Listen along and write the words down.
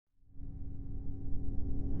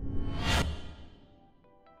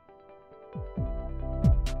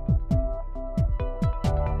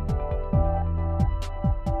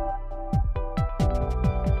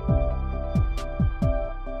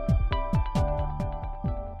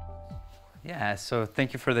Yeah, so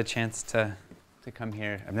thank you for the chance to come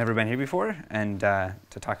here. I've never been here before, and to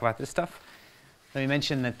talk about this stuff. Let me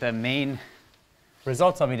mention that the main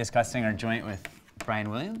results I'll be discussing are joint with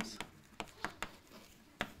Brian Williams.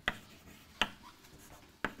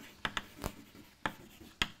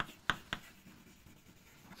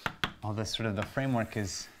 All this sort of the framework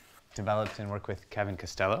is developed in work with Kevin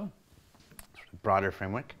Costello, sort of broader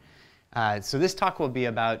framework. So this talk will be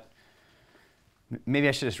about, maybe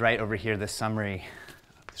I should just write over here the summary,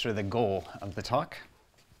 sort of the goal of the talk.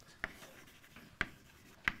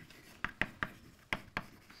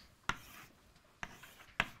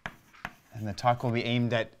 And the talk will be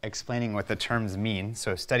aimed at explaining what the terms mean.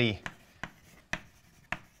 So study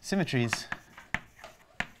symmetries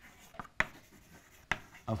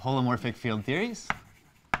of holomorphic field theories.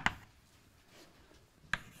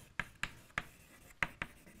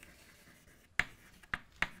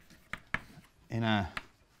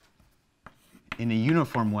 In a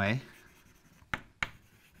uniform way,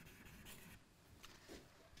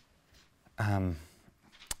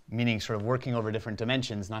 meaning sort of working over different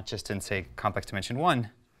dimensions, not just in, say, complex dimension 1,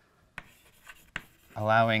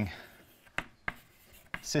 allowing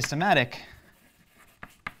systematic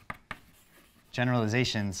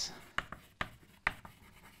generalizations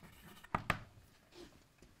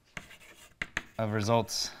of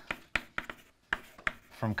results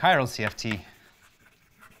from chiral CFT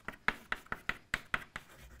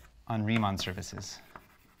on Riemann surfaces.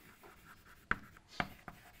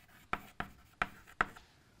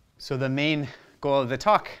 So the main goal of the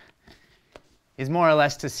talk is more or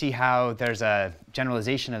less to see how there's a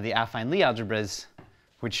generalization of the affine Lie algebras,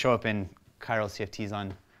 which show up in chiral CFTs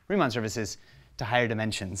on Riemann surfaces, to higher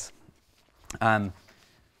dimensions. So I'm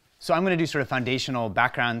going to do sort of foundational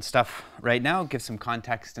background stuff right now, give some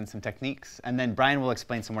context and some techniques, and then Brian will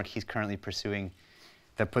explain some work he's currently pursuing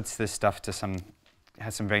that puts this stuff to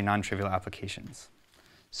has some very non-trivial applications.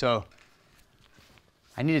 So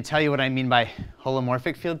I need to tell you what I mean by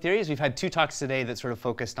holomorphic field theories. We've had two talks today that sort of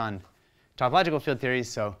focused on topological field theories,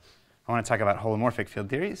 so I want to talk about holomorphic field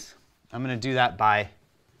theories. I'm going to do that by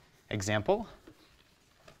example.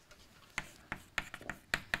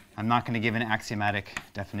 I'm not going to give an axiomatic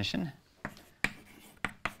definition.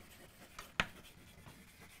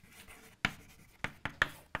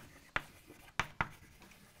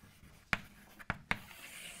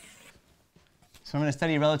 So I'm going to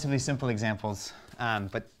study relatively simple examples,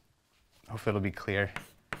 but hopefully it'll be clear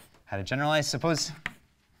how to generalize. Suppose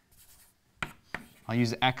I'll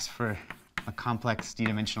use X for a complex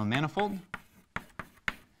d-dimensional manifold.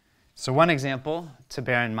 So one example to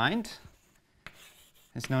bear in mind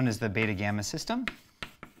is known as the beta-gamma system.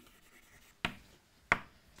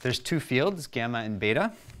 There's two fields, gamma and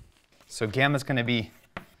beta. So gamma is going to be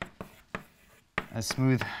a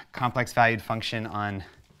smooth complex valued function on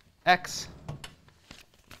X.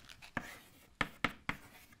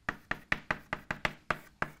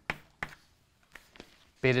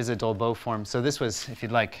 Beta is a Dolbeau form. So this was, if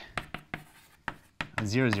you'd like, a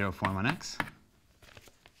 0,0 form on X.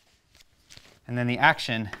 And then the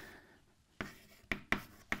action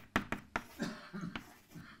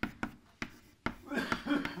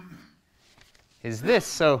is this.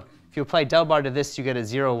 So if you apply del bar to this, you get a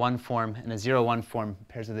 0,1 form, and a 0,1 form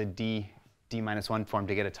pairs with a d-1 form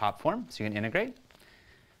to get a top form. So you can integrate.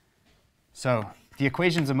 So the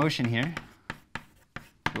equations of motion here,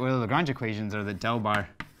 the Euler-Lagrange equations, are that del bar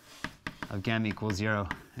of gamma equals 0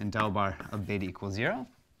 and del bar of beta equals 0.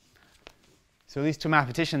 So at least to a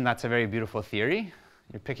mathematician, that's a very beautiful theory.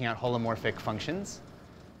 You're picking out holomorphic functions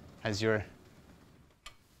as your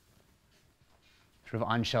sort of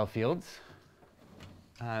on-shell fields.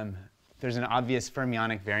 There's an obvious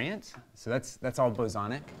fermionic variant. So that's all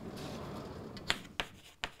bosonic.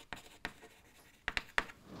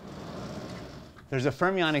 There's a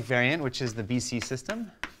fermionic variant, which is the BC system.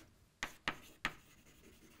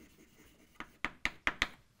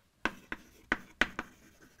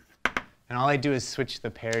 And all I do is switch the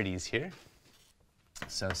parities here.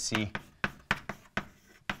 So C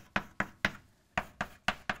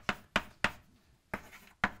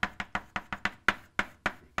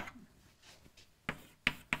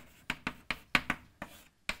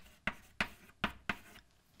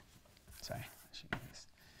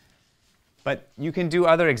But you can do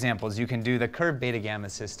other examples. You can do the curved beta-gamma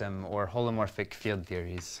system or holomorphic field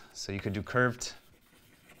theories. So you could do curved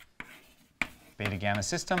beta-gamma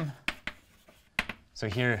system. So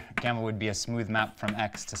here, gamma would be a smooth map from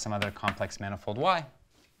X to some other complex manifold Y.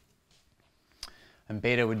 And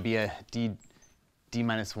beta would be a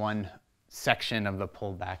d-1 section of the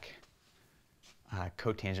pulled back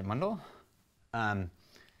cotangent bundle.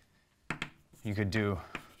 you could do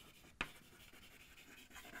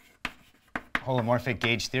holomorphic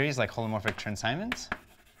gauge theories like holomorphic Chern-Simons.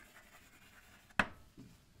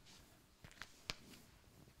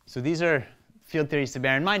 So these are field theories to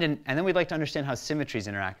bear in mind, and then we'd like to understand how symmetries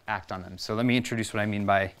act on them. So let me introduce what I mean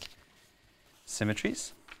by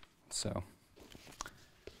symmetries. And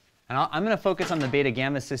I'm going to focus on the beta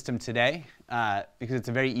gamma system today because it's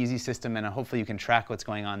a very easy system, and hopefully you can track what's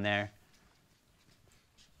going on there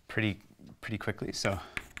pretty quickly. So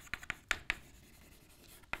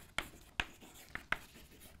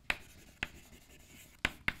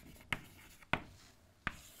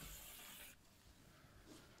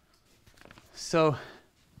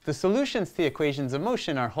the solutions to the equations of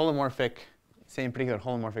motion are holomorphic, say in particular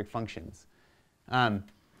holomorphic functions.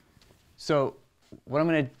 So what I'm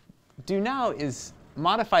going to do now is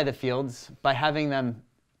modify the fields by having them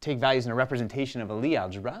take values in a representation of a Lie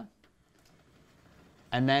algebra.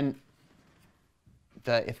 And then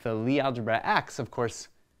if the Lie algebra acts, of course,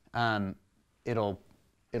 it'll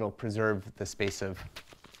preserve the space of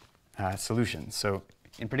solutions. So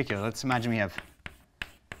in particular, let's imagine we have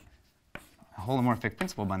a holomorphic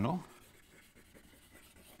principal bundle.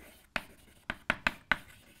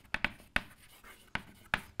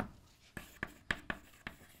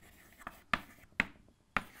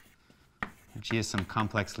 G is some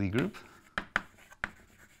complex Lie group.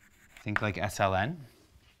 Think like SLN.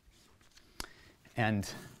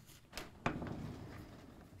 And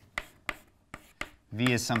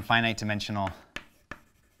V is some finite dimensional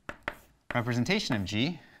representation of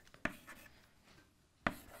G.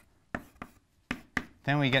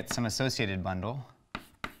 Then we get some associated bundle.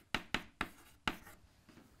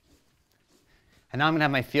 And now I'm going to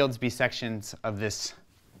have my fields be sections of this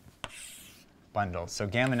bundle. So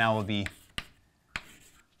gamma now will be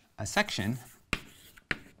a section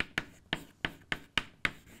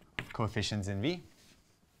of coefficients in V.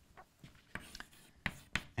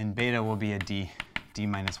 And beta will be a d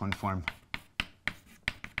minus 1 form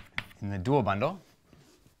in the dual bundle.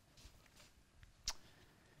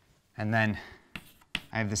 And then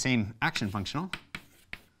I have the same action functional,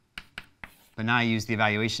 but now I use the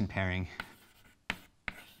evaluation pairing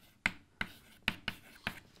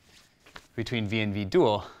between V and V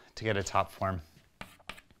dual to get a top form.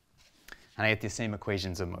 And I get the same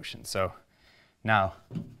equations of motion. So now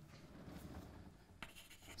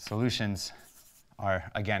solutions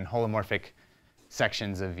are, again, holomorphic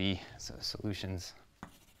sections of V. So solutions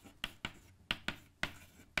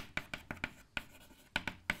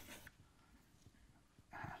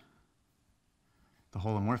the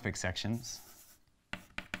holomorphic sections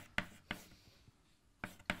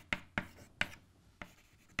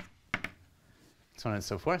so on and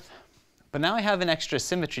so forth. But now I have an extra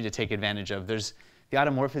symmetry to take advantage of. There's the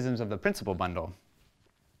automorphisms of the principal bundle,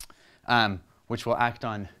 which will act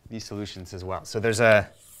on these solutions as well. So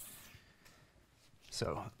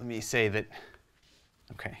so let me say that,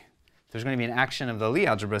 OK, there's going to be an action of the Lie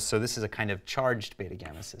algebra. So this is a kind of charged beta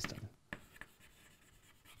gamma system.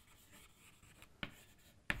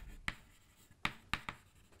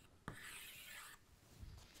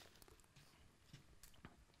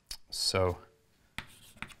 So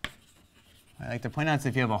I like to point out that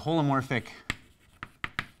if you have a holomorphic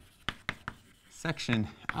section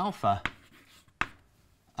alpha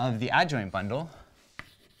of the adjoint bundle,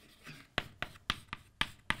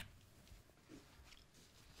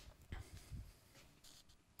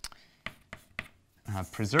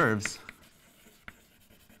 preserves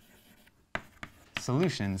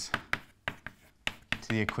solutions to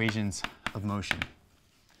the equations of motion.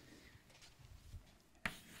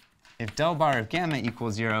 If del bar of gamma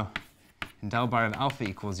equals 0 and del bar of alpha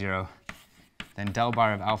equals 0, then del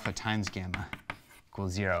bar of alpha times gamma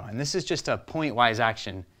equals 0. And this is just a point-wise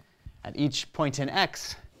action. At each point in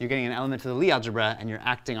x, you're getting an element of the Lie algebra, and you're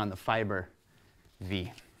acting on the fiber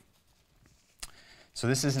V. So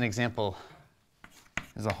this is an example.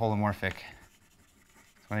 This is a holomorphic.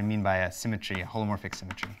 That's what I mean by a symmetry, a holomorphic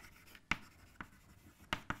symmetry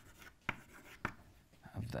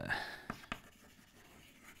of the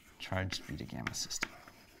charged beta gamma system.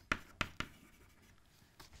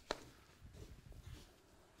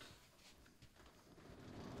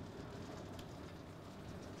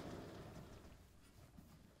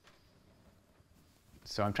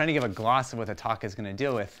 So I'm trying to give a gloss of what the talk is going to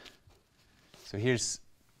deal with. So here's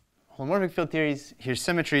holomorphic field theories, here's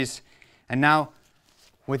symmetries, and now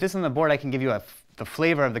with this on the board I can give you the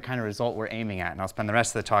flavor of the kind of result we're aiming at, and I'll spend the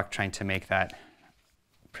rest of the talk trying to make that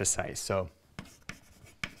precise. So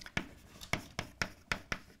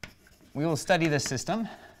we will study this system,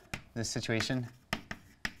 this situation,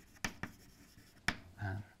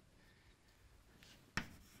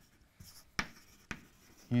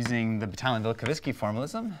 using the Batalin-Vilkovisky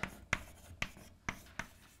formalism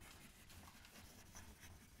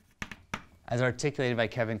as articulated by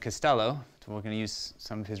Kevin Costello. So we're going to use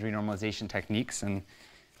some of his renormalization techniques and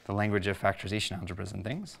the language of factorization algebras and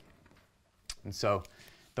things. And so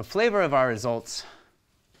the flavor of our results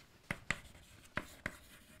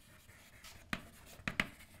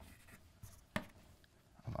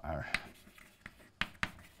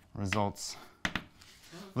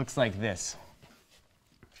looks like this.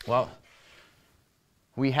 Well,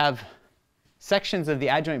 we have sections of the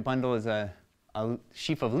adjoint bundle as a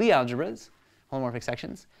sheaf of Lie algebras, holomorphic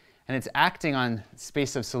sections, and it's acting on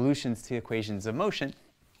space of solutions to equations of motion.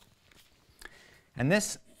 And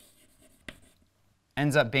this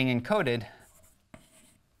ends up being encoded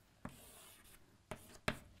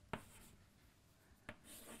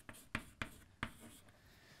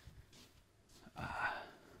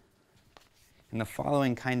in the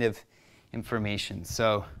following kind of information.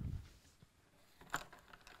 So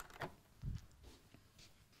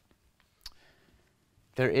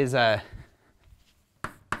there is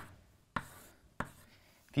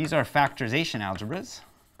these are factorization algebras,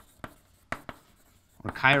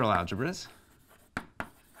 or chiral algebras.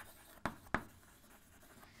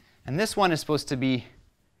 And this one is supposed to be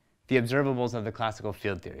the observables of the classical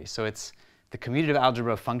field theory. So it's the commutative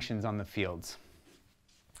algebra of functions on the fields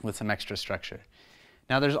with some extra structure.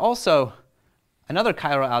 Now there's also another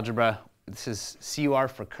chiral algebra. This is CUR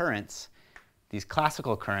for currents, these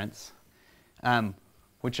classical currents,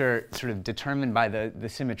 which are sort of determined by the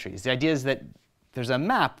symmetries. The idea is that there's a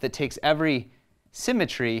map that takes every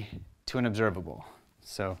symmetry to an observable.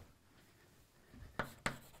 So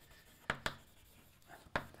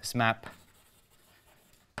this map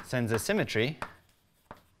sends a symmetry,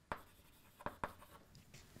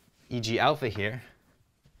 e.g. alpha here,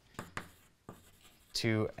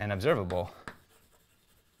 to an observable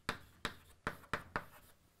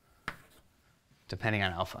depending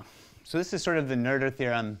on alpha. So this is sort of the Noether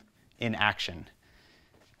theorem in action.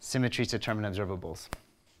 Symmetries determine observables.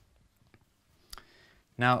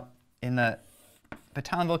 Now, in the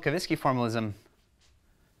Batalin-Vilkovisky formalism,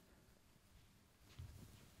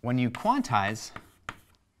 when you quantize,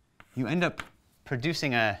 you end up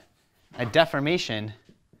producing a deformation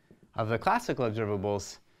of the classical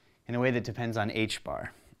observables in a way that depends on h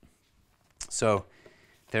bar. So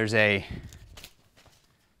there's a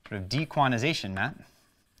sort of dequantization map.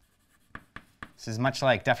 This is much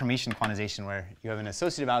like deformation quantization, where you have an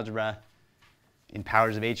associative algebra in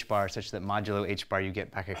powers of h bar such that modulo h bar you get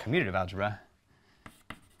back a commutative algebra.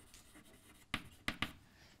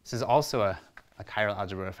 This is also a chiral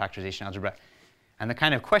algebra, a factorization algebra. And the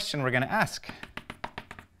kind of question we're going to ask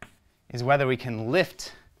is whether we can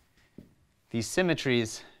lift these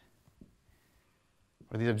symmetries,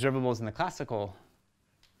 or these observables in the classical,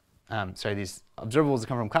 these observables that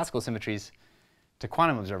come from classical symmetries to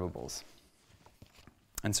quantum observables.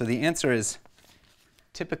 And so the answer is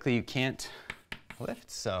typically you can't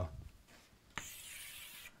lift. So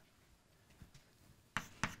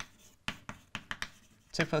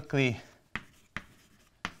typically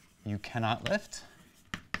you cannot lift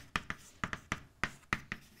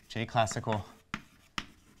J classical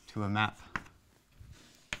to a map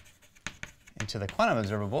into the quantum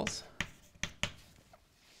observables.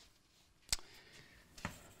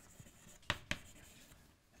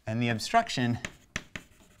 And the obstruction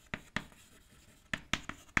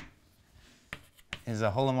is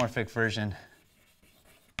a holomorphic version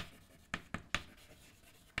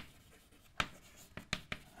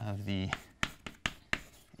of the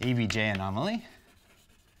ABJ anomaly.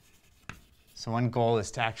 So one goal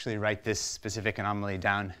is to actually write this specific anomaly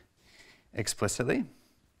down explicitly.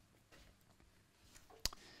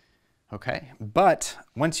 Okay, but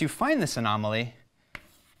once you find this anomaly,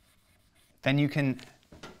 then you can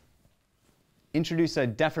introduce a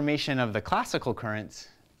deformation of the classical currents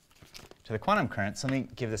to the quantum currents. Let me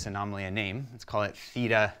give this anomaly a name. Let's call it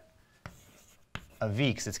theta of v,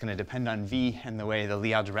 because it's going to depend on v and the way the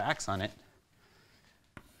Lie algebra acts on it.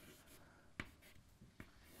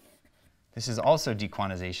 This is also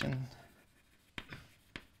dequantization.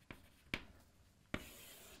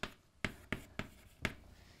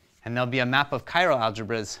 And there'll be a map of chiral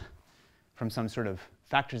algebras from some sort of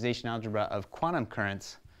factorization algebra of quantum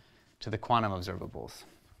currents to the quantum observables.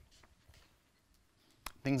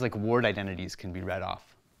 Things like Ward identities can be read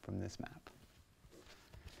off from this map.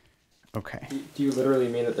 OK. Do you literally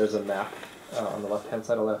mean that there's a map on the left-hand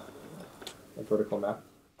side of a vertical map?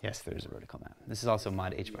 Yes, there's a vertical map. This is also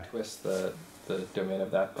mod h bar. Twist the domain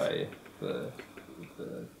of that by the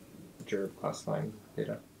gerb classifying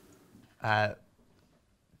data.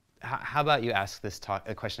 how about you ask this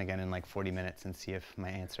a question again in like 40 minutes and see if my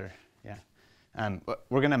answer, yeah.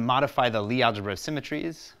 We're going to modify the Lie algebra of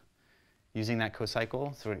symmetries using that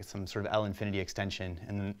cocycle, so we get some sort of L infinity extension,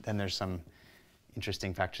 and then there's some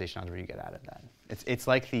interesting factorization algebra you get out of that. It's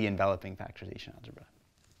like the enveloping factorization algebra.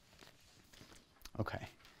 OK.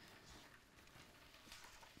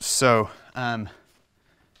 So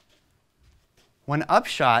one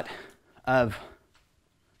upshot of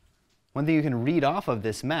one thing you can read off of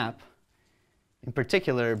this map, in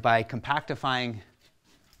particular by compactifying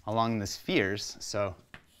along the spheres. So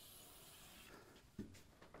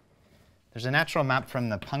there's a natural map from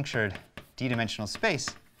the punctured d-dimensional space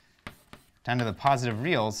down to the positive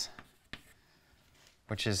reals,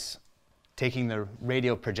 which is taking the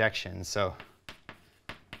radial projection. So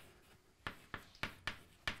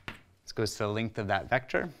this goes to the length of that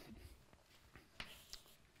vector.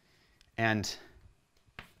 And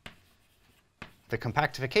the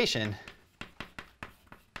compactification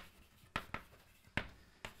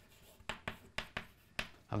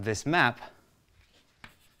of this map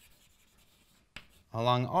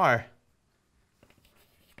along R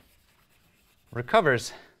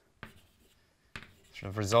recovers sort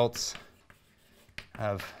of results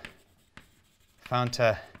of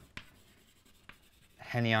Founta,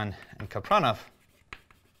 Hennion, and Kapranov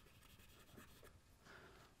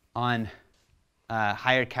on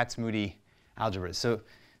higher Katz-Moody algebras. So,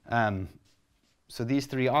 so these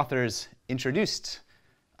three authors introduced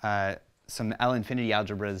some L infinity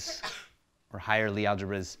algebras or higher Lie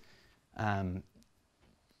algebras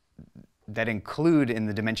that include in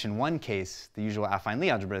the dimension 1 case the usual affine Lie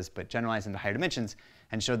algebras, but generalized into higher dimensions,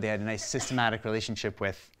 and showed they had a nice systematic relationship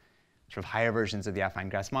with sort of higher versions of the affine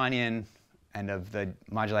Grassmannian and of the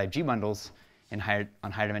moduli of G bundles on higher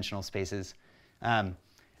dimensional spaces.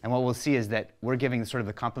 And what we'll see is that we're giving sort of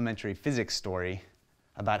the complementary physics story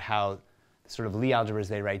about how the sort of Lie algebras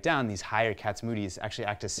they write down, these higher Katz-Moody's, actually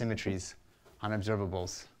act as symmetries on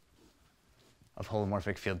observables of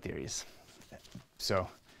holomorphic field theories. So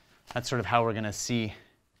that's sort of how we're going to see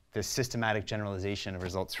this systematic generalization of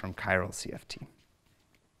results from chiral CFT.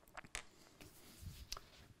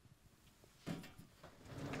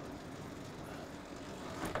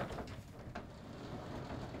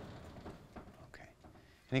 Okay.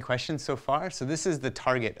 Any questions so far? So this is the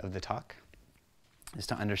target of the talk, is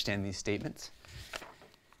to understand these statements.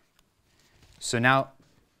 So now,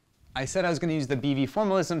 I said I was going to use the BV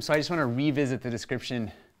formalism, so I just want to revisit the description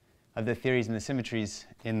of the theories and the symmetries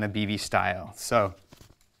in the BV style. So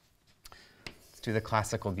let's do the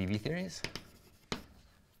classical BV theories.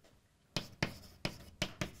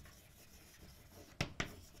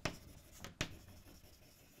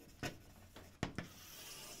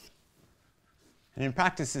 And in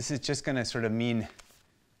practice, this is just going to sort of mean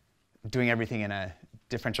doing everything in a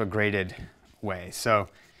differential graded way. So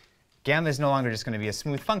gamma is no longer just going to be a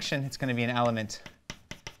smooth function. It's going to be an element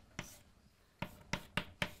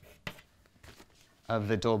of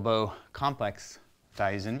the Dolbeau complex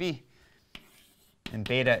values in V. And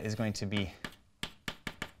beta is going to be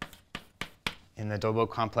in the Dolbeau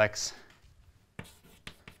complex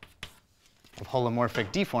of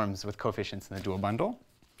holomorphic D-forms with coefficients in the dual bundle,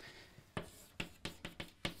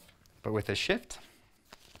 but with a shift.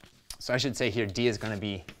 So I should say here D is going to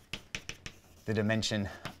be the dimension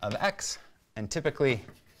of X. And typically,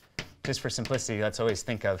 just for simplicity, let's always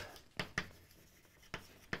think of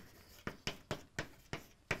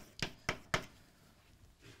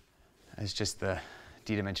as just the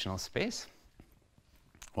d-dimensional space.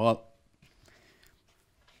 Well,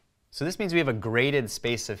 so this means we have a graded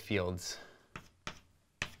space of fields.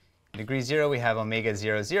 In degree 0, we have omega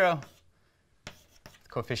 0, 0,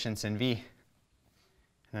 coefficients in V. And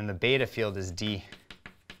then the beta field is d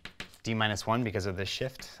minus 1 because of the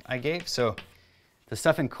shift I gave. So the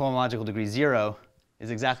stuff in cohomological degree 0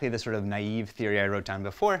 is exactly the sort of naive theory I wrote down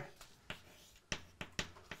before.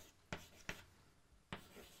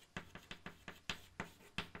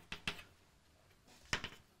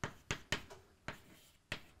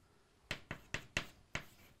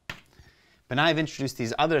 But now I've introduced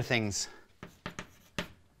these other things.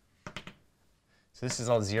 So this is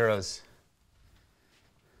all zeros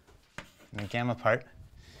in the gamma part.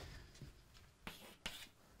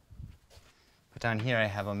 But down here I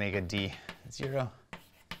have omega d 0.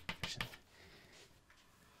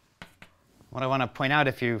 What I want to point out,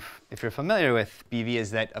 if you're familiar with BV,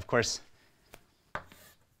 is that, of course,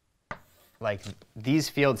 like these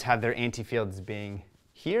fields have their antifields being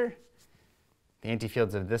here. The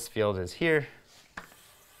antifields of this field is here.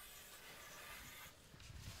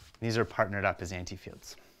 These are partnered up as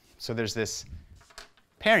antifields. So there's this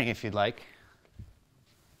pairing, if you'd like,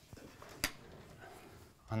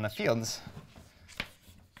 on the fields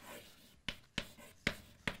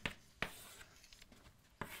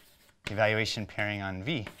evaluation pairing on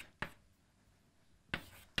V.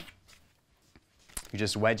 You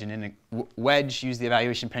just wedge use the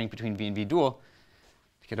evaluation pairing between V and V dual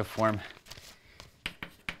to get a form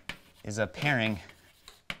is a pairing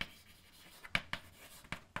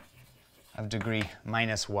of degree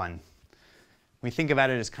 -1. We think about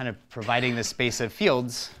it as kind of providing the space of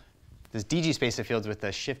fields, this DG space of fields with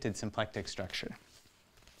a shifted symplectic structure.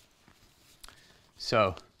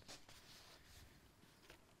 So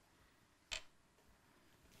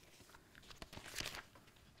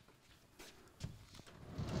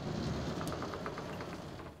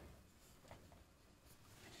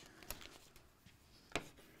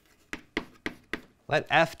let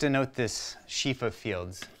F denote this sheaf of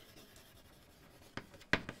fields.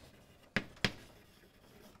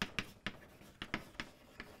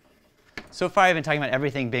 So far, I've been talking about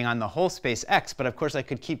everything being on the whole space X, but of course, I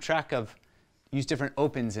could keep track of, use different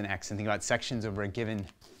opens in X and think about sections over a given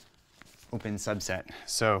open subset.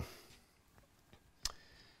 So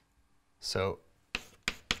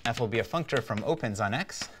F will be a functor from opens on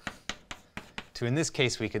X to, in this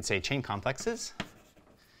case, we could say chain complexes.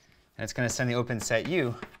 And it's going to send the open set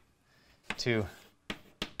U to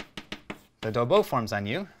the Dolbeau forms on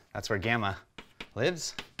U. That's where gamma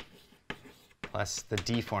lives, plus the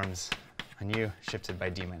D forms on U shifted by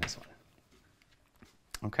D minus 1.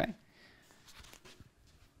 OK?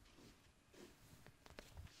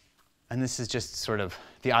 And this is just sort of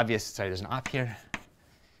the obvious. Sorry, there's an op here.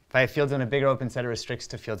 If I have fields on a bigger open set, it restricts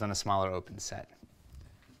to fields on a smaller open set.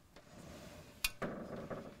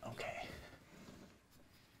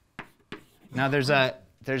 Now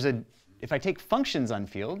if I take functions on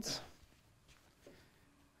fields,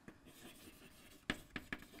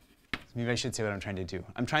 maybe I should say what I'm trying to do.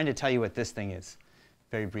 I'm trying to tell you what this thing is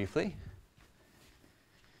very briefly.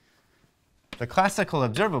 The classical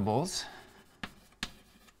observables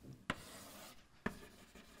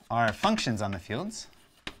are functions on the fields.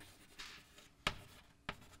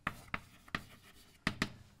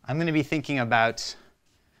 I'm going to be thinking about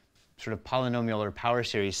sort of polynomial or power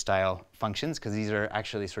series style functions, because these are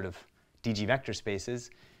actually sort of DG vector spaces.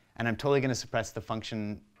 And I'm totally going to suppress the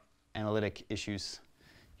function analytic issues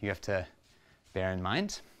you have to bear in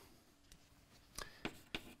mind.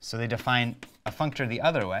 So they define a functor the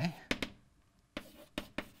other way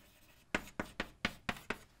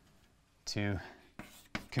to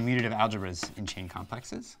commutative algebras in chain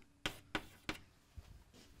complexes,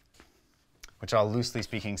 which I'll loosely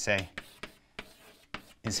speaking say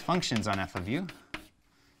is functions on f of u.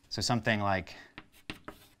 So something like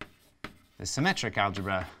the symmetric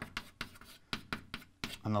algebra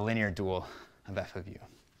on the linear dual of f of u.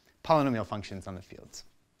 Polynomial functions on the fields.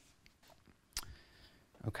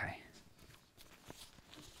 OK.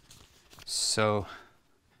 So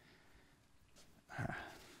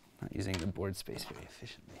not using the board space very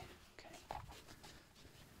efficiently.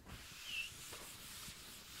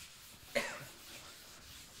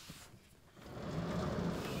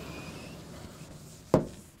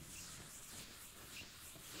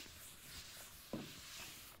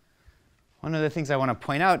 One of the things I want to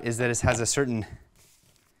point out is that it has a certain,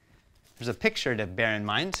 there's a picture to bear in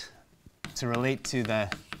mind to relate to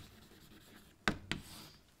the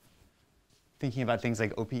thinking about things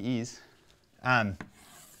like OPEs.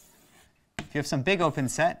 If you have some big open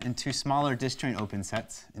set and two smaller disjoint open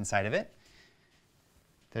sets inside of it,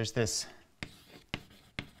 there's this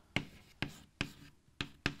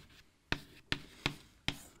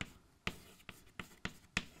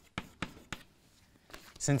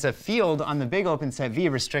since a field on the big open set V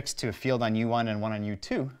restricts to a field on U1 and one on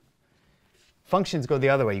U2, functions go the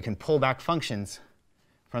other way. You can pull back functions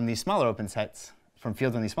from these smaller open sets, from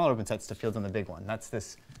fields on these smaller open sets to fields on the big one. That's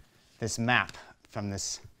this map from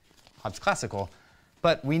this Hobbes classical.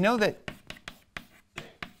 But we know that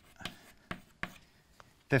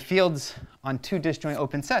the fields on two disjoint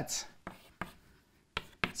open sets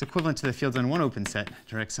is equivalent to the fields on one open set,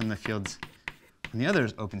 direct sum of the fields on the other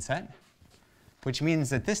open set, which means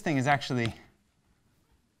that this thing is actually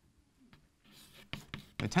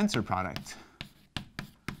the tensor product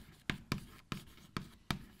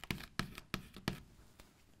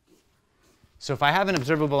so if I have an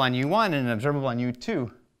observable on U1 and an observable on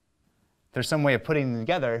U2, there's some way of putting them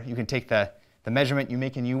together. You can take the measurement you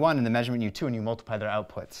make in U1 and the measurement in U2, and you multiply their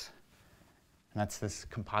outputs. And that's this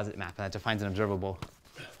composite map, and that defines an observable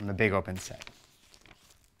from the big open set.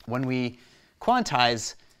 When we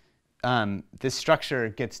quantize, this structure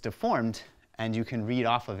gets deformed, and you can read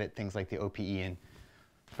off of it things like the OPE in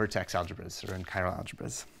vertex algebras or in chiral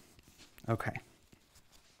algebras. OK.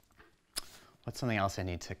 what's something else I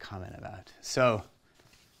need to comment about? So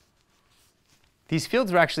these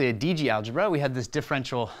fields were actually a DG algebra. We had this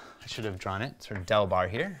differential, I should have drawn it, sort of del bar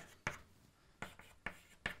here,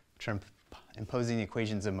 which are imposing the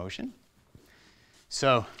equations of motion.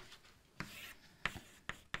 So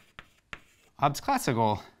Hobbes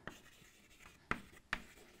classical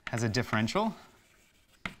has a differential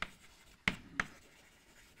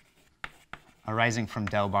arising from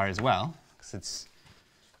del bar as well, because it's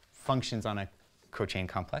functions on a cochain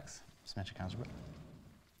complex, symmetric algebra.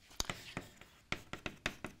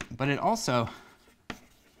 But it also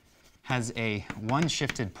has a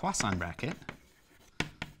one-shifted Poisson bracket,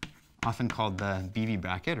 often called the BV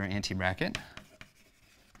bracket or anti-bracket,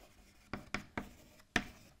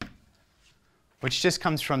 which just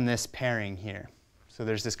comes from this pairing here. So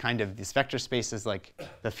there's this kind of, this vector space is like,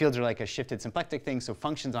 the fields are like a shifted symplectic thing, so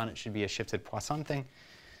functions on it should be a shifted Poisson thing.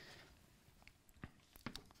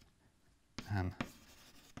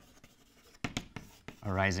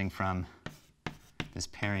 Arising from this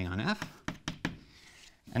pairing on F.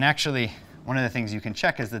 And actually, one of the things you can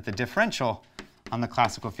check is that the differential on the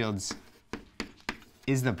classical fields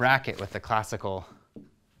is the bracket with the classical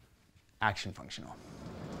action functional.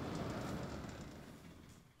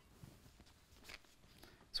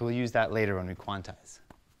 So we'll use that later when we quantize.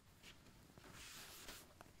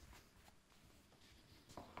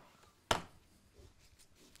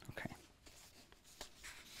 Okay.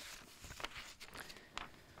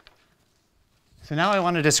 So now I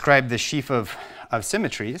want to describe the sheaf of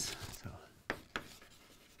symmetries.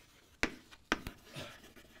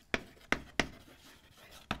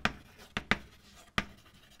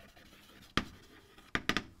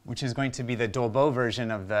 Which is going to be the Dolbeau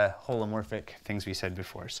version of the holomorphic things we said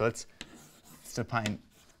before. So let's define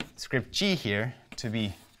script G here to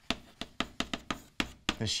be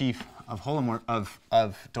the sheaf of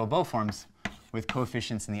Dolbeau forms with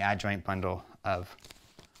coefficients in the adjoint bundle of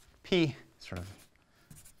P, sort of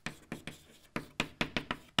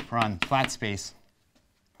if we're on flat space,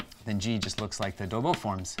 then G just looks like the Dolbeau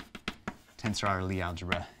forms, tensor R Lie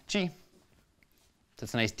algebra G. So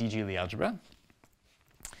it's a nice DG Lie algebra.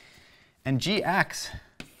 And G acts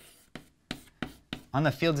on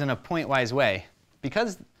the fields in a pointwise way.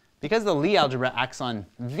 Because the Lie algebra acts on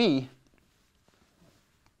V,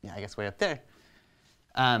 yeah, I guess way up there,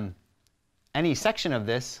 any section of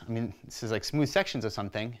this, I mean, this is like smooth sections of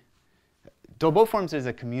something, Dolbeau forms is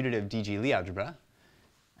a commutative DG Lie algebra.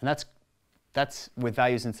 And that's with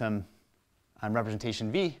values in some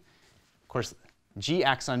representation V. Of course, G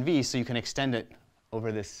acts on V, so you can extend it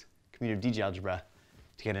over this commutative DG algebra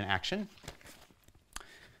to get an action.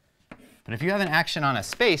 But if you have an action on a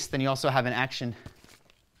space, then you also have an action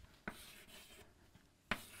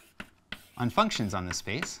on functions on the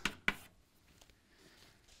space,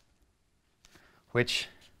 which,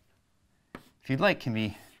 if you'd like, can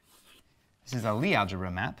be, this is a Lie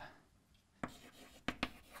algebra map.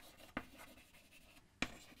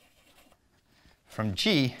 From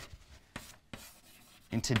G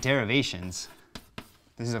into derivations.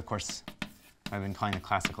 This is, of course, I've been calling the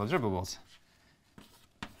classical observables,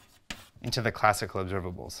 into the classical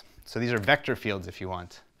observables. So these are vector fields, if you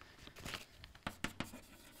want.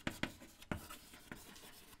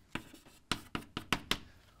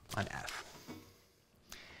 On F.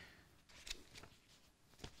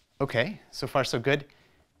 OK, so far so good.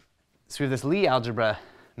 So we have this Lie algebra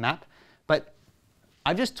map. But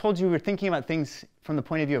I've just told you we're thinking about things from the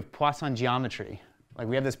point of view of Poisson geometry. Like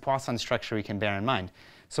we have this Poisson structure we can bear in mind.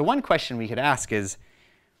 So one question we could ask is,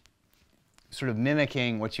 sort of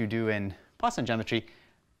mimicking what you do in Poisson geometry,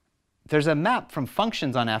 there's a map from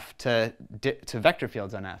functions on F to vector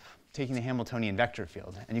fields on F, taking the Hamiltonian vector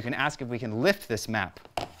field. And you can ask if we can lift this map.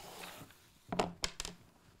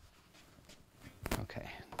 OK,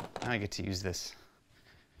 now I get to use this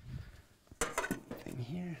thing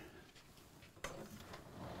here.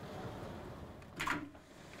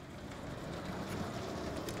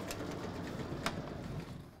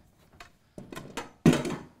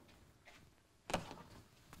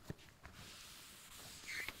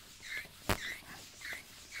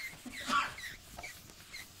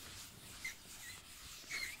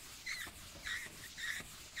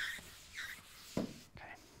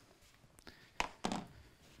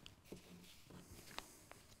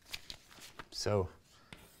 So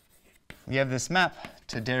we have this map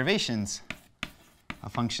to derivations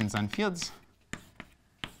of functions on fields.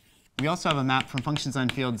 We also have a map from functions on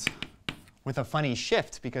fields with a funny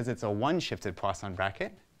shift because it's a one-shifted Poisson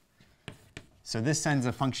bracket. So this sends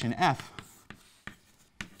a function f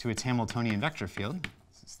to its Hamiltonian vector field.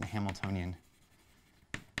 This is the Hamiltonian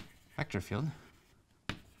vector field.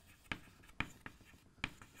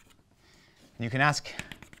 You can ask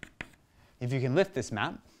if you can lift this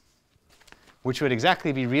map, which would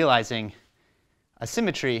exactly be realizing a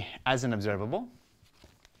symmetry as an observable.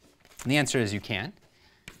 And the answer is you can.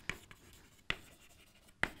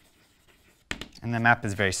 And the map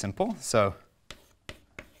is very simple. So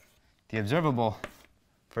the observable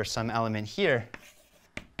for some element here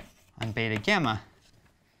on beta gamma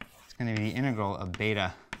is going to be the integral of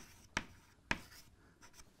beta.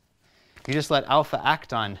 You just let alpha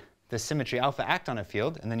act on the symmetry alpha act on a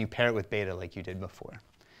field, and then you pair it with beta like you did before.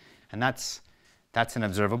 And that's an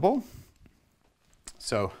observable.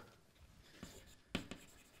 So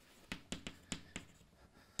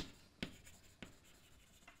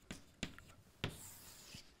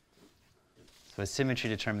a symmetry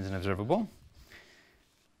determines an observable.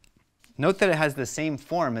 Note that it has the same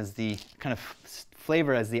form as the kind of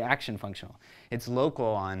flavor as the action functional. It's local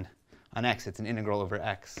on x. It's an integral over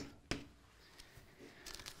x.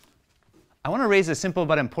 I want to raise a simple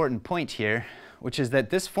but important point here, which is that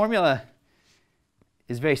this formula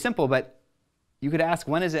is very simple, but you could ask,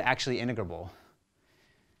 when is it actually integrable?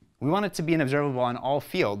 We want it to be an observable on all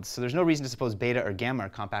fields, so there's no reason to suppose beta or gamma are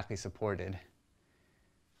compactly supported.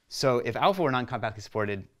 So if alpha were non-compactly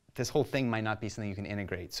supported, this whole thing might not be something you can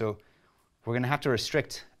integrate. So we're going to have to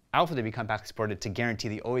restrict alpha to be compactly supported to guarantee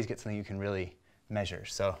that you always get something you can really measure,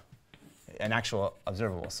 so an actual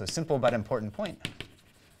observable. So simple but important point,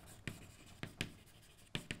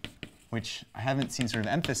 which I haven't seen sort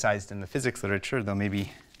of emphasized in the physics literature, though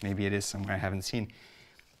maybe it is somewhere I haven't seen,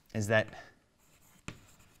 is that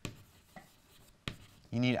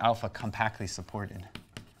you need alpha compactly supported.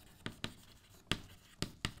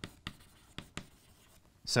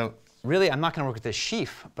 So really, I'm not going to work with this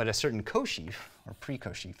sheaf, but a certain co-sheaf, or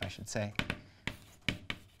pre-co-sheaf, I should say,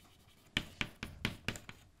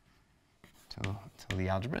 to Lie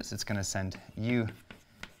algebras. It's going to send U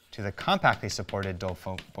to the compactly supported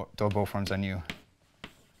Dolbeault forms on U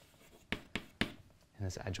in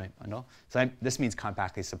this adjoint bundle. So this means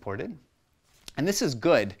compactly supported. And this is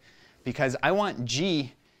good, because I want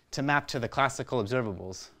G to map to the classical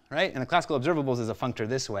observables, right? And the classical observables is a functor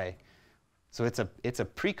this way. So it's a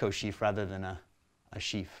pre-co-sheaf rather than a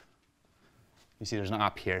sheaf. You see there's an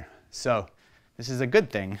op here. So this is a good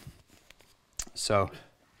thing. So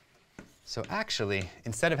actually,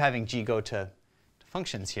 instead of having G go to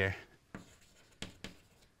functions here,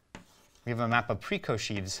 we have a map of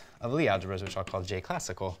pre-co-sheaves of Lie algebras, which I'll call J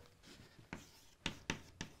classical.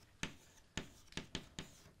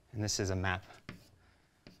 And this is a map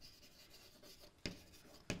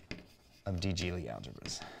of DG Lie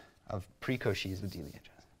algebras, of pre-co-sheaves with D Lie algebras.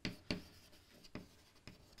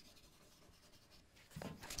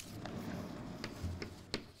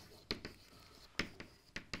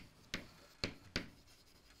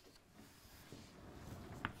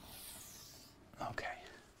 OK.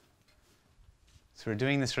 So we're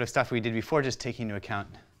doing this sort of stuff we did before, just taking into account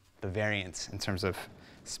the variance in terms of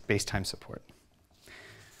space-time support.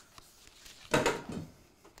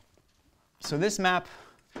 So this map,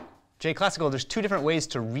 J classical, there's two different ways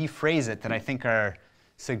to rephrase it that I think are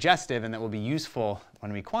suggestive and that will be useful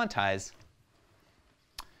when we quantize.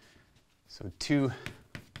 So two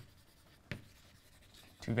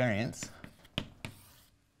variants.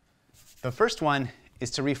 The first one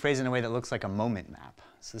is to rephrase in a way that looks like a moment map.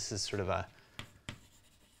 So this is sort of a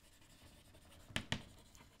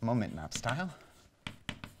moment map style.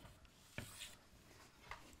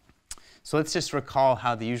 So let's just recall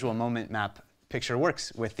how the usual moment map picture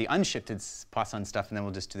works with the unshifted Poisson stuff, and then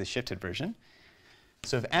we'll just do the shifted version.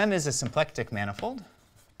 So if M is a symplectic manifold,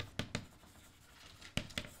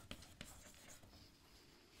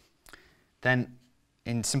 then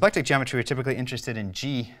in symplectic geometry, we're typically interested in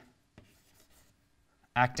G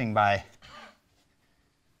acting by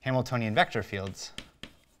Hamiltonian vector fields.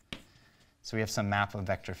 So we have some map of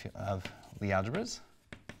of Lie algebras.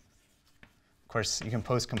 Of course, you can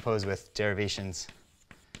post-compose with derivations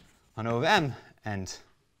on O of M, and this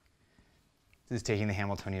is taking the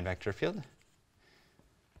Hamiltonian vector field.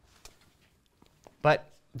 But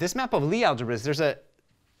this map of Lie algebras,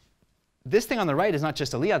 this thing on the right is not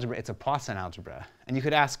just a Lie algebra, it's a Poisson algebra. And you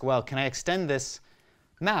could ask, well, can I extend this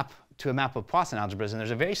map to a map of Poisson algebras? And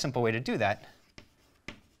there's a very simple way to do that.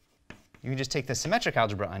 You can just take the symmetric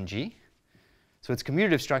algebra on G. So it's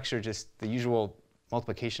commutative structure, just the usual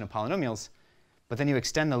multiplication of polynomials. But then you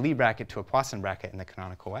extend the Lie bracket to a Poisson bracket in the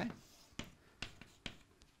canonical way.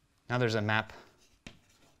 Now there's a map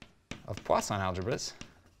of Poisson algebras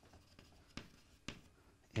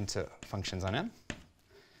into functions on M.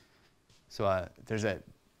 So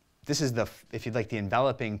this is if you'd like, the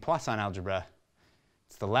enveloping Poisson algebra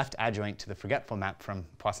It's the left adjoint to the forgetful map from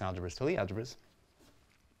Poisson algebras to Lie algebras.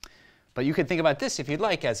 But you could think about this, if you'd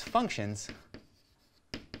like, as functions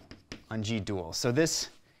on G dual. So this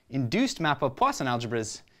induced map of Poisson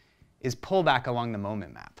algebras is pullback along the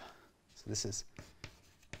moment map. So this is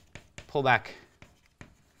pullback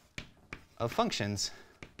of functions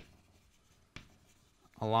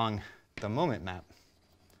along the moment map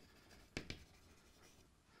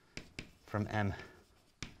from M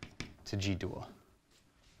to G dual.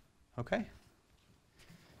 OK?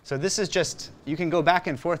 So this is just, you can go back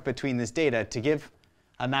and forth between this data to give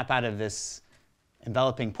a map out of this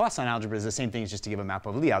enveloping Poisson algebra is the same thing as just to give a map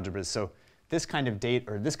of Lie algebras. So this kind of data,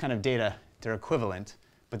 or this kind of data, they're equivalent,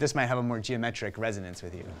 but this might have a more geometric resonance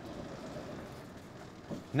with you.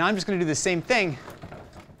 Now I'm just going to do the same thing,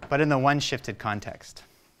 but in the one-shifted context.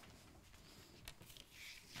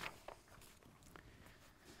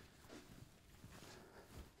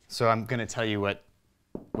 So I'm going to tell you what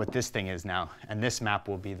this thing is now, and this map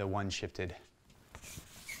will be the one-shifted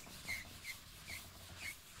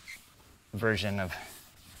version of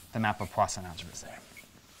the map of Poisson algebras there.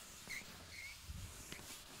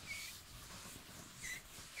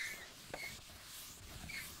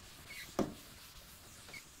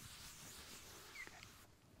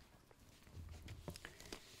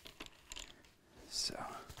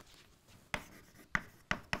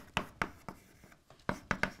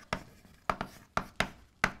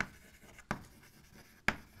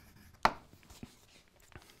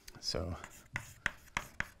 So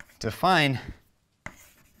define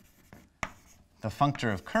the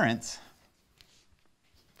functor of currents,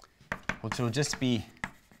 which will just be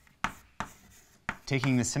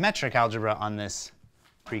taking the symmetric algebra on this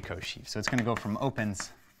pre-Cauchy. So it's going to go from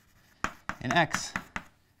opens in X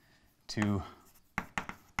to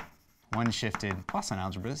one-shifted Poisson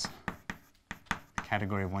algebras, the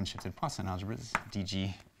category of one-shifted Poisson algebras,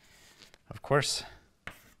 dg, of course.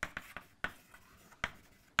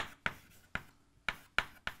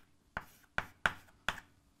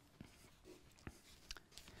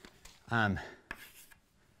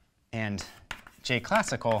 And J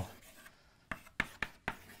classical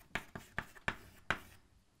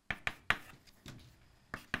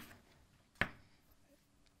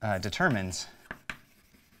determines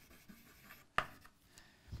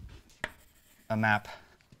a map,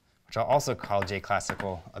 which I'll also call J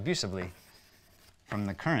classical abusively, from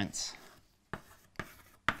the currents.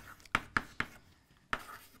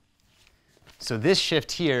 So this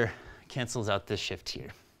shift here cancels out this shift here.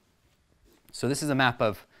 So this is a map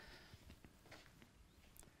of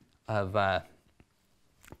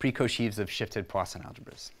pre-Cauchys of shifted Poisson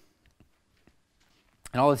algebras.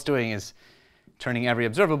 And all it's doing is turning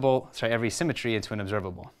every symmetry into an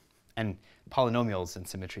observable, and polynomials and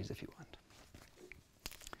symmetries if you want.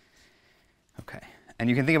 OK. And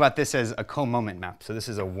you can think about this as a co-moment map. So this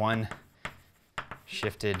is a one-shifted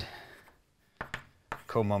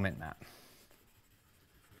co-moment map.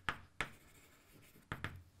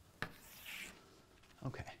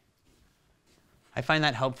 OK. I find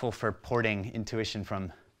that helpful for porting intuition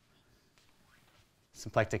from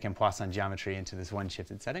symplectic and Poisson geometry into this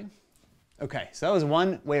one-shifted setting. OK, so that was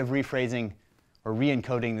one way of rephrasing or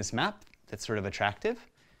re-encoding this map that's sort of attractive,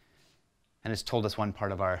 and it's told us one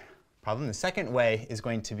part of our problem. The second way is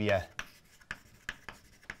going to be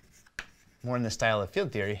more in the style of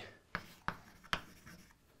field theory.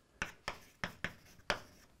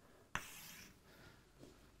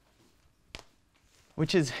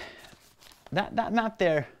 Which is that map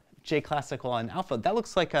there, J classical and alpha, that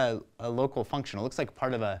looks like a local functional. It looks like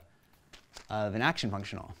part of an action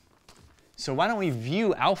functional. So why don't we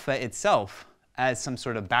view alpha itself as some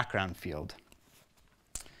sort of background field?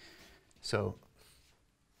 So,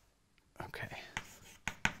 OK.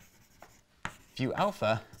 View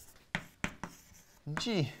alpha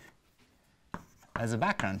G as a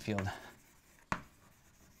background field.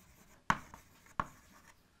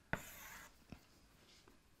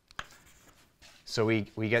 So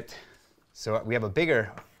we have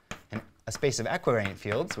a space of equivariant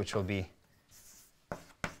fields, which will be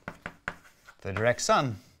the direct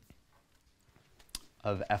sum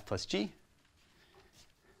of f plus g.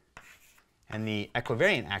 And the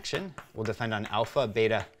equivariant action will depend on alpha,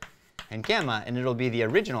 beta, and gamma, and it'll be the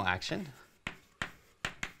original action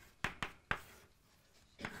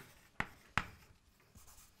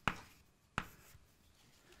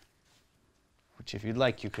which, if you'd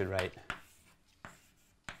like, you could write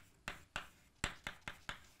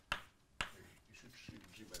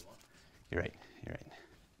You're right. You're right.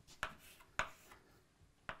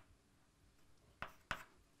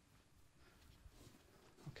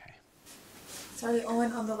 OK. Sorry,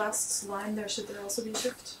 Owen, on the last line there, should there also be a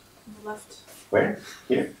shift on the left? Where?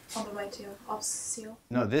 Here? On the right here, obscene.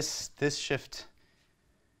 No, this shift,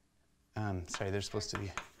 sorry, they're supposed to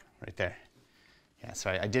be right there. Yeah,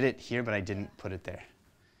 sorry, I did it here, but I didn't put it there.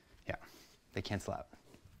 Yeah, they cancel out.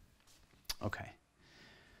 Okay.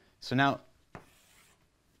 So now,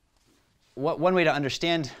 one way to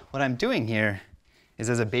understand what I'm doing here is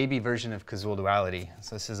as a baby version of causal duality.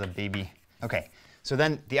 So this is a baby. Okay, so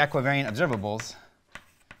then the equivariant observables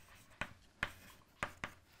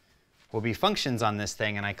will be functions on this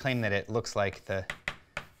thing, and I claim that it looks like the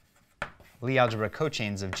Lie algebra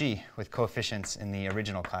cochains of G with coefficients in the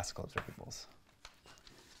original classical observables.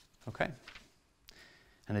 Okay.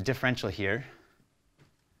 And the differential here,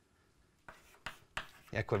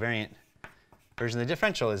 the equivariant version of the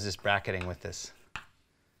differential is just bracketing with this,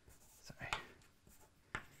 sorry,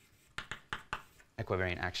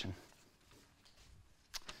 equivariant action.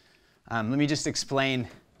 Let me just explain,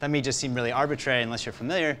 that may just seem really arbitrary unless you're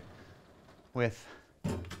familiar with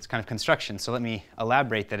this kind of construction. So let me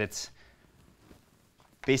elaborate that it's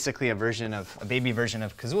basically a baby version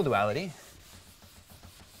of causal duality.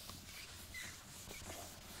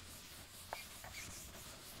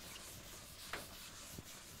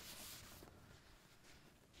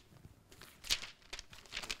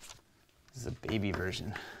 This is a baby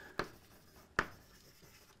version.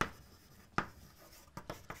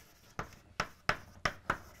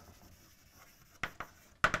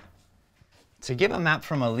 To give a map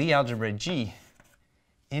from a Lie algebra G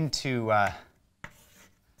into,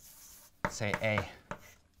 say, A.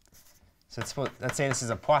 So let's say this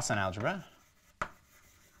is a Poisson algebra,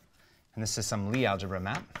 and this is some Lie algebra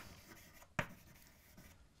map,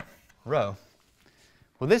 rho.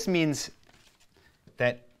 Well, this means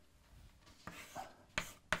that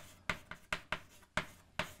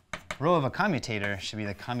rho of a commutator should be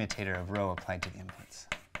the commutator of rho applied to the inputs.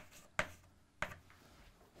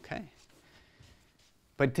 Okay.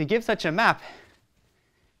 But to give such a map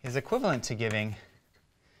is equivalent to giving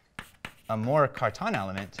a more Cartan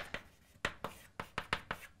element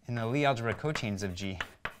in the Lie algebra cochains of G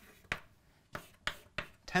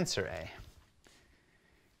tensor A.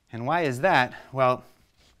 And why is that? Well,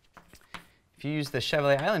 if you use the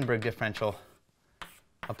Chevalier-Eilenberg differential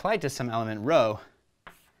applied to some element rho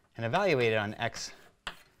and evaluate it on x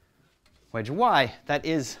wedge y, that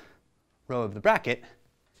is rho of the bracket.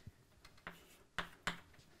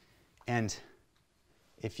 And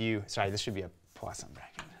if you, sorry, this should be a Poisson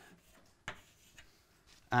bracket.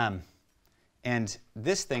 And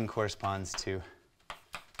this thing corresponds to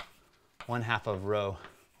 1/2 of rho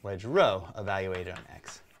wedge rho evaluated on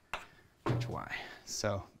x wedge y.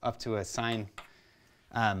 So up to a sign,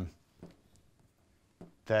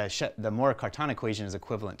 the Moore Cartan equation is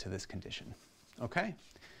equivalent to this condition. Okay?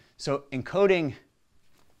 So encoding,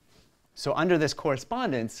 so under this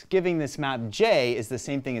correspondence, giving this map J is the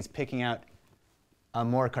same thing as picking out a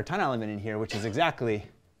Moore Cartan element in here, which is exactly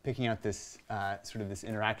picking out this sort of this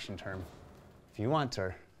interaction term, if you want,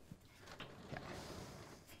 or yeah.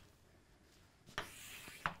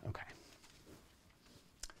 Okay.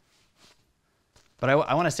 But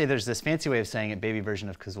I want to say there's this fancy way of saying it, baby version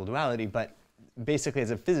of causal duality, but basically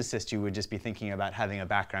as a physicist you would just be thinking about having a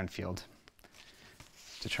background field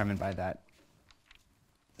determined by that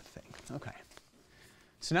thing. Okay.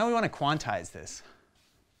 So now we want to quantize this.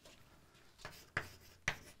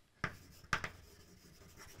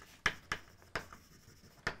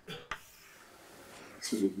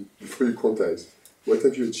 Excuse me, before you quantize, what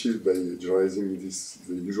have you achieved by generalizing this,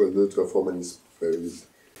 the usual non-formalism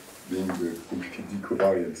being the implicit D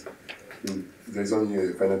covariant? There's only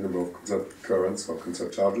a finite number of concept currents or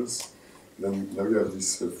concept charges. Then now you have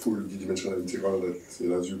this full D-dimensional integral that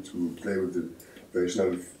allows you to play with the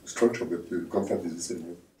variational structure, but the content is the same.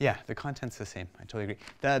 Right? Yeah, the content's the same. I totally agree.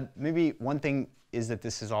 Maybe one thing is that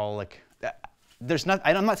this is all like, there's not.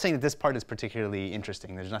 I'm not saying that this part is particularly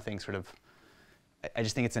interesting. There's nothing sort of. I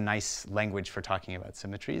just think it's a nice language for talking about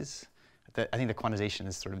symmetries. I think the quantization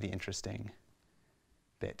is sort of the interesting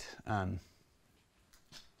bit.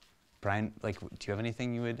 Brian, like, do you have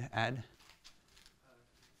anything you would add?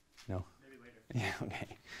 No? Maybe later. Yeah,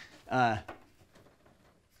 okay.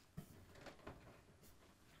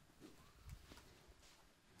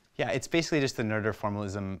 Yeah, it's basically just the Noether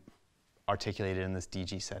formalism articulated in this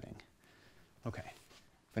DG setting. Okay.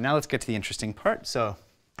 But now let's get to the interesting part. So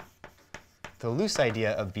the loose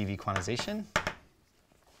idea of BV quantization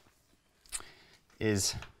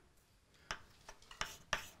is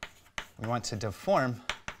we want to deform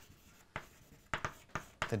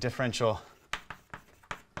the differential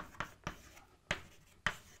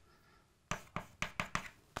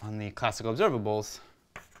on the classical observables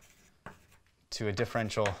to a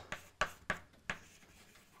differential I'll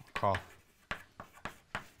call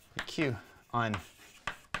Q on, we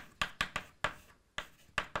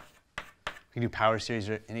can do power series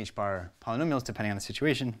in H-bar polynomials depending on the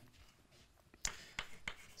situation,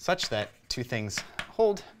 such that two things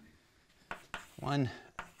hold. One,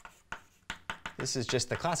 this is just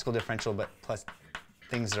the classical differential, but plus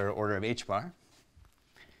things that are order of H-bar.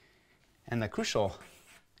 And the crucial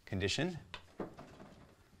condition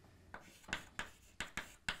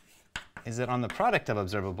is that on the product of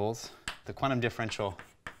observables, the quantum differential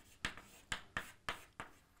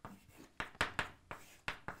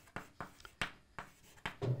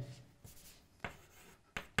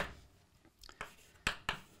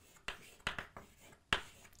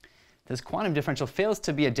fails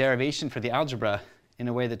to be a derivation for the algebra in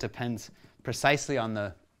a way that depends precisely on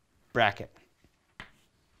the bracket.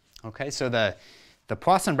 Okay, so the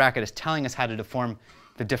Poisson bracket is telling us how to deform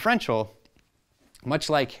the differential, much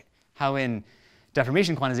like how in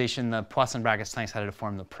deformation quantization the Poisson bracket is telling us how to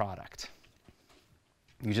deform the product.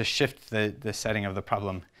 You just shift the setting of the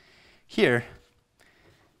problem here.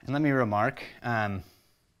 And let me remark,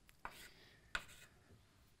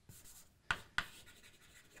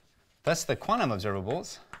 thus the quantum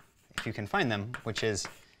observables, if you can find them, which is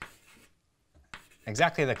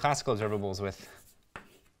exactly the classical observables with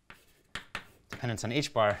dependence on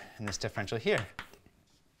H-bar in this differential here,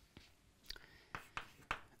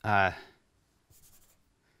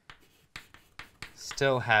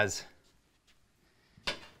 still has,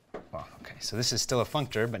 well, okay, so this is still a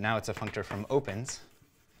functor, but now it's a functor from opens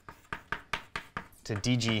to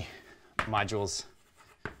DG modules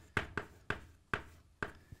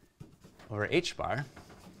over H-bar.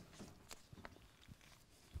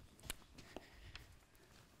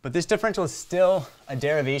 But this differential is still a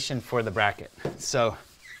derivation for the bracket. So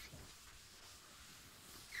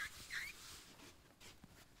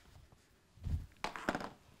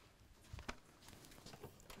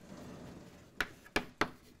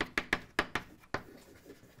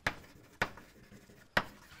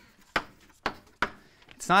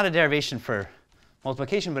it's not a derivation for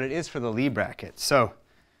multiplication, but it is for the Lie bracket. So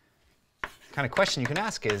the kind of question you can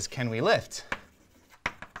ask is, can we lift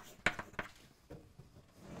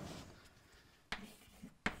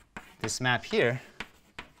this map here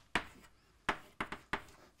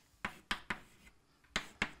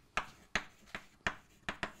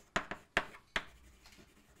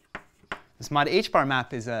this mod H-bar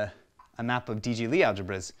map is a map of DG Lie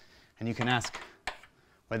algebras, and you can ask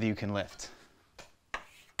whether you can lift.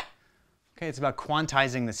 Okay, it's about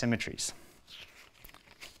quantizing the symmetries.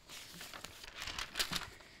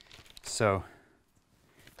 So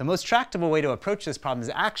the most tractable way to approach this problem is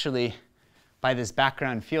actually by this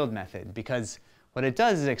background field method, because what it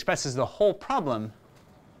does is it expresses the whole problem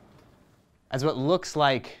as what looks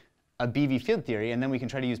like a BV field theory, and then we can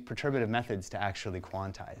try to use perturbative methods to actually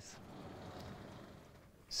quantize.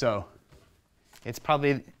 So it's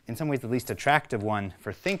probably, in some ways, the least attractive one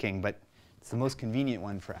for thinking, but it's the most convenient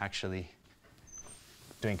one for actually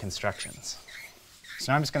doing constructions.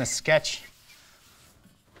 So now I'm just going to sketch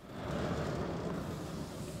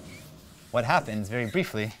what happens very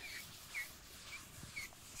briefly.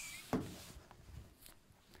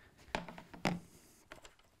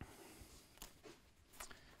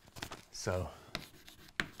 So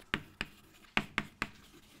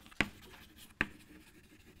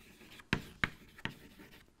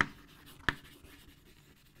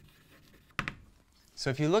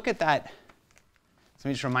if you look at that, so let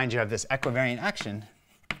me just remind you of this equivariant action.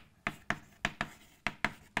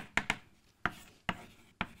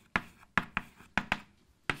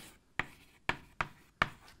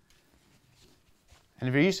 And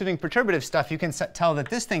if you're used to doing perturbative stuff, you can tell that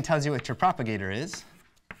this thing tells you what your propagator is.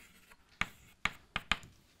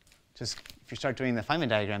 Just if you start doing the Feynman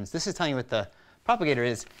diagrams, this is telling you what the propagator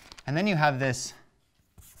is. And then you have this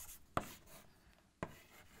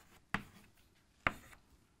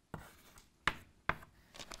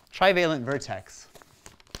trivalent vertex.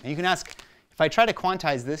 And you can ask, if I try to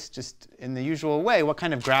quantize this just in the usual way, what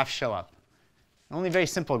kind of graphs show up? Only very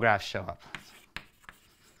simple graphs show up.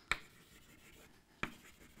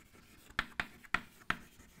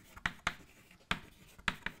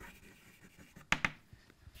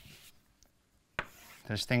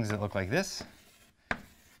 There's things that look like this.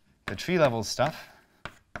 The tree level stuff.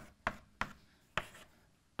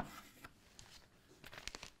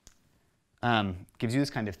 Gives you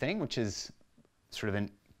this kind of thing, which is sort of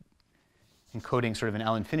encoding sort of an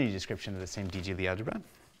L infinity description of the same DG Lie algebra.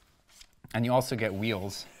 And you also get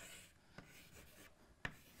wheels.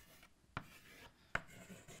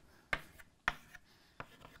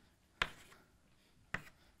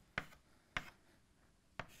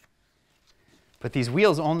 But these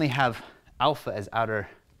wheels only have alpha as outer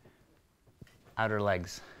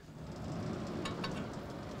legs.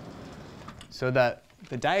 So the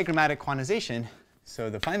diagrammatic quantization, so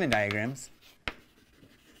the Feynman diagrams,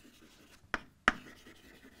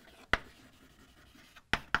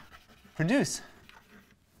 produce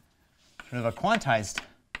sort of a quantized,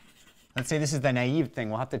 let's say this is the naive thing.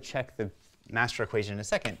 We'll have to check the master equation in a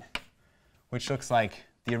second, which looks like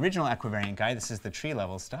the original equivariant guy. This is the tree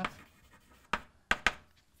level stuff,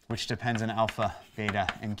 which depends on alpha, beta,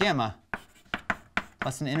 and gamma,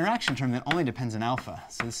 plus an interaction term that only depends on alpha.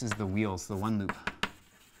 So this is the wheels, the one loop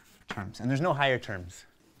terms. And there's no higher terms.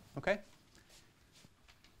 OK?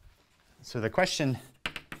 So the question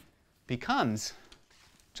becomes,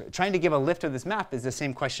 trying to give a lift of this map is the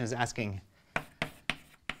same question as asking,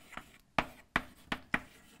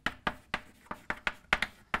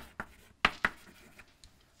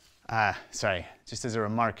 sorry, just as a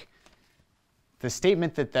remark, the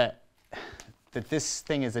statement that this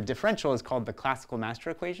thing is a differential is called the classical master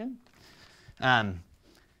equation. And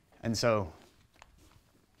so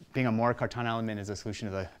being a more Cartan element is a solution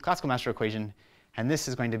of the classical master equation. And this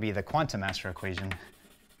is going to be the quantum master equation.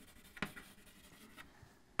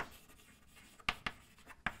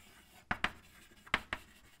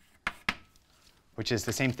 Which is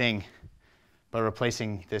the same thing, but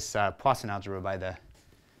replacing this Poisson algebra by the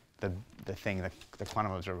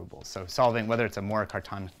quantum observable. So solving whether it's a more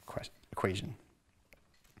Cartan equation.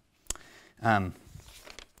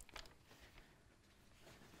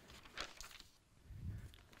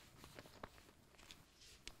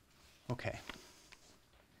 OK.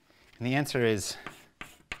 And the answer is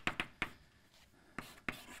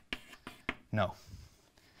no.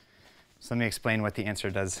 So let me explain what the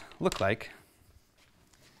answer does look like.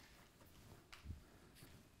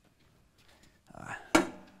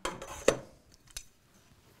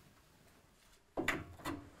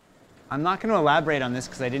 I'm not going to elaborate on this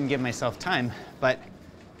because I didn't give myself time, but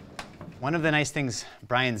one of the nice things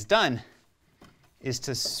Brian's done is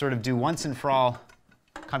to sort of do once and for all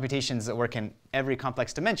computations that work in every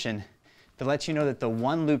complex dimension that lets you know that the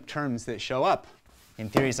one loop terms that show up in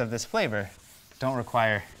theories of this flavor don't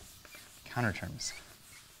require counterterms.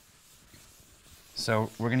 So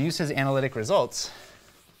we're going to use his analytic results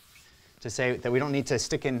to say that we don't need to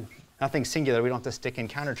stick in nothing singular. We don't have to stick in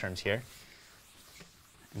counterterms here.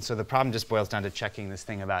 And so the problem just boils down to checking this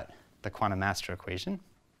thing about the quantum master equation.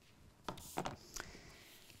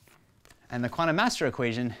 And the quantum master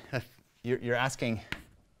equation, you're asking,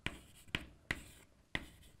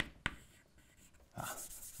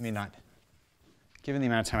 let me not, given the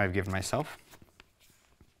amount of time I've given myself,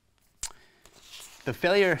 the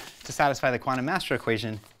failure to satisfy the quantum master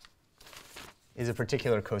equation is a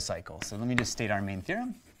particular co-cycle. So let me just state our main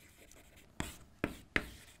theorem.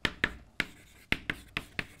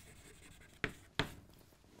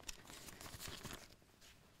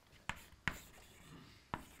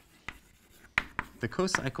 The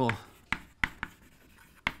co-cycle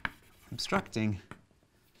obstructing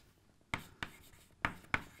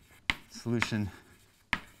solution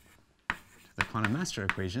to the quantum master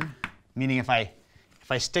equation, meaning if I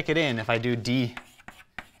stick it in, if I do dq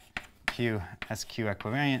SQ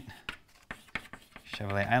equivariant,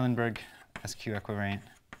 Chevalley-Eilenberg SQ equivariant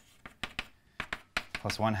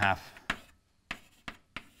plus 1/2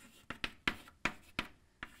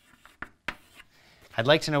 I'd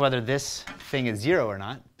like to know whether this thing is 0 or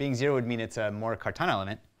not. Being 0 would mean it's a more Cartan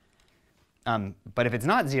element. But if it's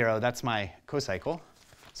not 0, that's my cocycle.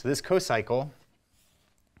 So this cocycle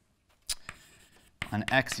on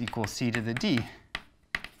x equals c to the d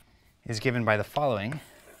is given by the following.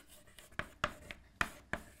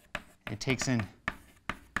 It takes in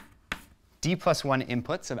d+1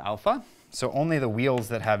 inputs of alpha. So only the wheels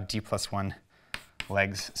that have d+1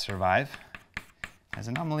 legs survive as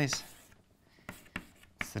anomalies.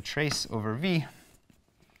 The trace over V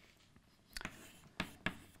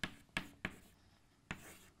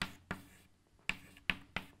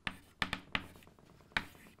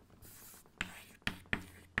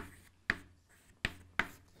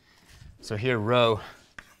so here rho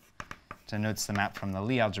denotes the map from the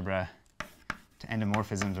Lie algebra to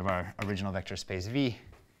endomorphisms of our original vector space V.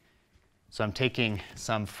 So I'm taking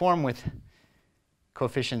some form with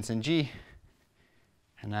coefficients in G,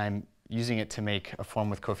 and I'm using it to make a form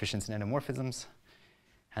with coefficients and endomorphisms,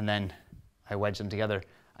 and then I wedge them together.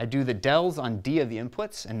 I do the dels on D of the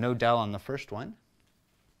inputs and no del on the first one.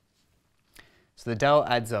 So the del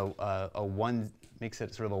adds a 1, makes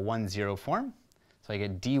it sort of a 1-0 form. So I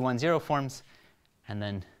get D10 forms, and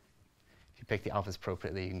then if you pick the alphas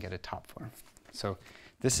appropriately, you can get a top form. So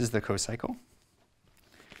this is the cocycle.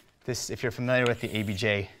 This, if you're familiar with the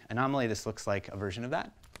ABJ anomaly, this looks like a version of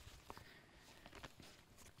that.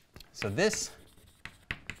 So this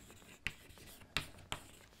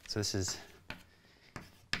is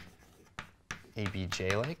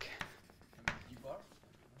ABJ-like.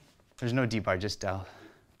 There's no d-bar, just del.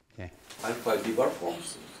 Yeah. Alpha d-bar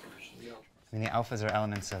forms. I mean, the alphas are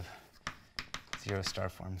elements of 0 star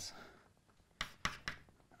forms.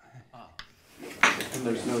 And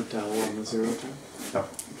there's no del on the 0 term? No.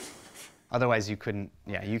 Otherwise, you couldn't,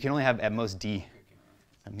 yeah, you can only have at most d.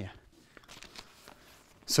 Yeah.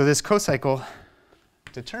 So this cocycle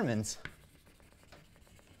determines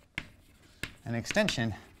an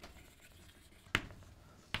extension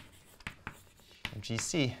of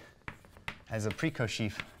GC as a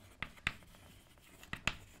pre-Cauchy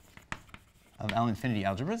of L infinity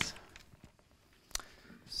algebras.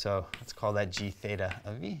 So let's call that G theta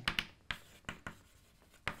of V.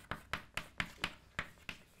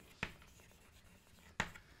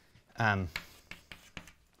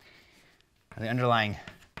 The underlying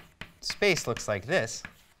space looks like this.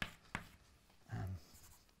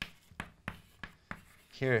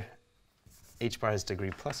 Here, h bar has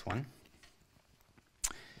degree +1.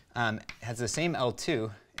 Has the same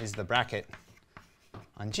L2 is the bracket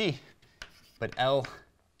on G, but L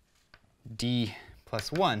d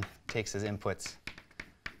plus 1 takes as inputs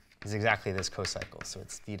is exactly this cocycle, so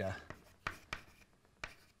it's theta.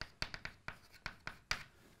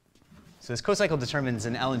 So this cocycle determines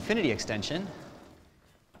an L infinity extension.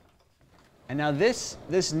 And now this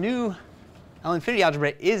new L infinity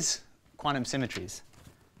algebra is quantum symmetries.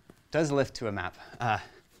 Does lift to a map. I'm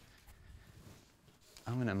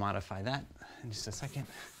going to modify that in just a second.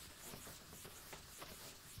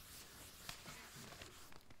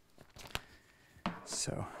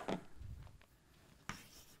 So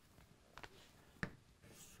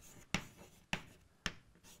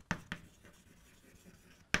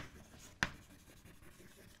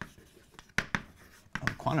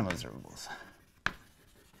quantum observables.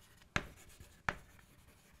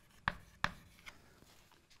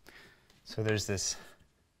 So there's this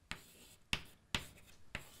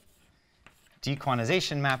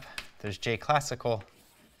dequantization map. There's J classical.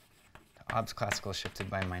 The obs classical shifted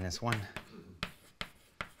by -1.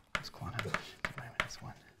 It's quantum shifted by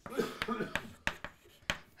 -1.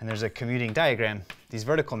 And there's a commuting diagram. These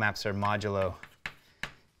vertical maps are modulo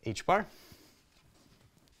h bar.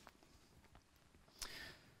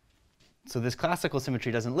 So this classical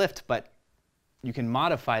symmetry doesn't lift, but you can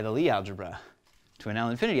modify the Lie algebra to an L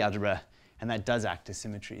infinity algebra, and that does act as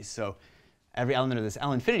symmetries. So every element of this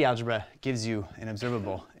L infinity algebra gives you an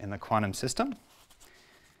observable in the quantum system.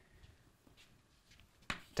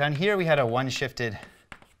 Down here, we had a one-shifted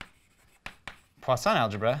Poisson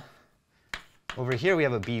algebra. Over here, we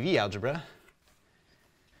have a BV algebra.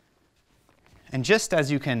 And just as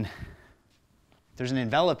you can, there's an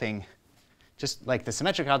enveloping, just like the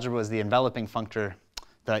symmetric algebra was the enveloping functor,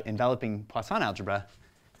 the enveloping Poisson algebra,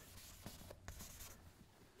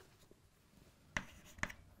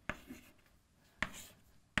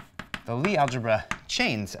 the Lie algebra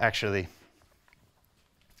chains actually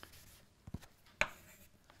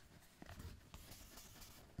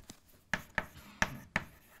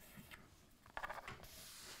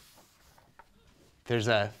there's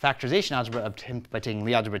a factorization algebra obtained by taking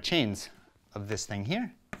Lie algebra chains of this thing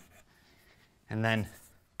here. And then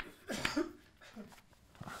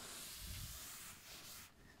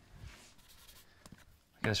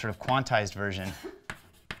get a sort of quantized version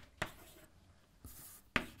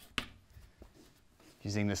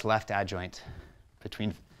using this left adjoint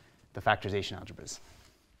between the factorization algebras.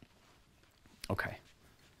 OK.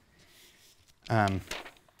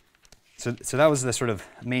 So that was the sort of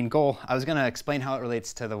main goal. I was going to explain how it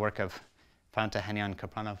relates to the work of Fanta, Henyan,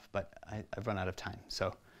 Kapranov, but I've run out of time.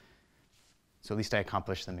 So at least I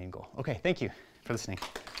accomplished the main goal. OK, thank you for listening.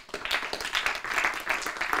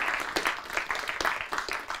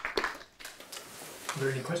 Are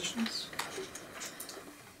there any questions?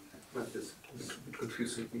 Like this, a bit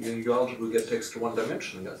confusing. In your algebra, you get extra one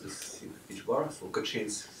dimension. That's this h bar. So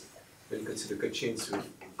cochains, when you consider cochains,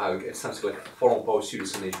 you get something like formal power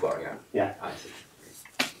series in h bar. Yeah. Yeah. I see.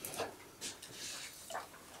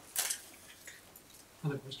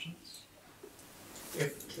 Other questions?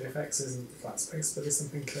 If X isn't flat space but is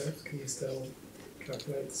something curved, can you still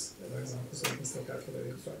calculate in those examples, so you can still calculate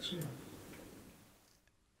the abstraction?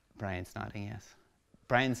 Brian's nodding, yes.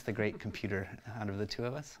 Brian's the great computer out of the two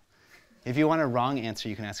of us. If you want a wrong answer,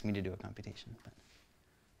 you can ask me to do a computation. But.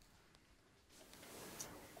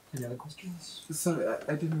 Any other questions? Sorry,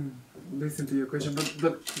 I didn't listen to your question,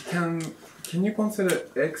 but can you consider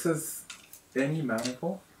X as any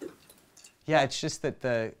manifold? Yeah, it's just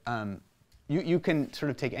that you can sort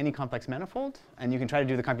of take any complex manifold, and you can try to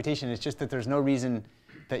do the computation. It's just that there's no reason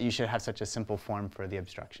that you should have such a simple form for the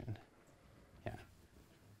abstraction. Yeah.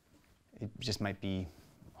 It just might be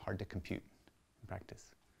hard to compute in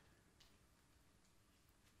practice.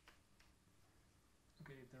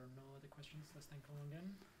 Okay, if there are no other questions, let's thank Owen again.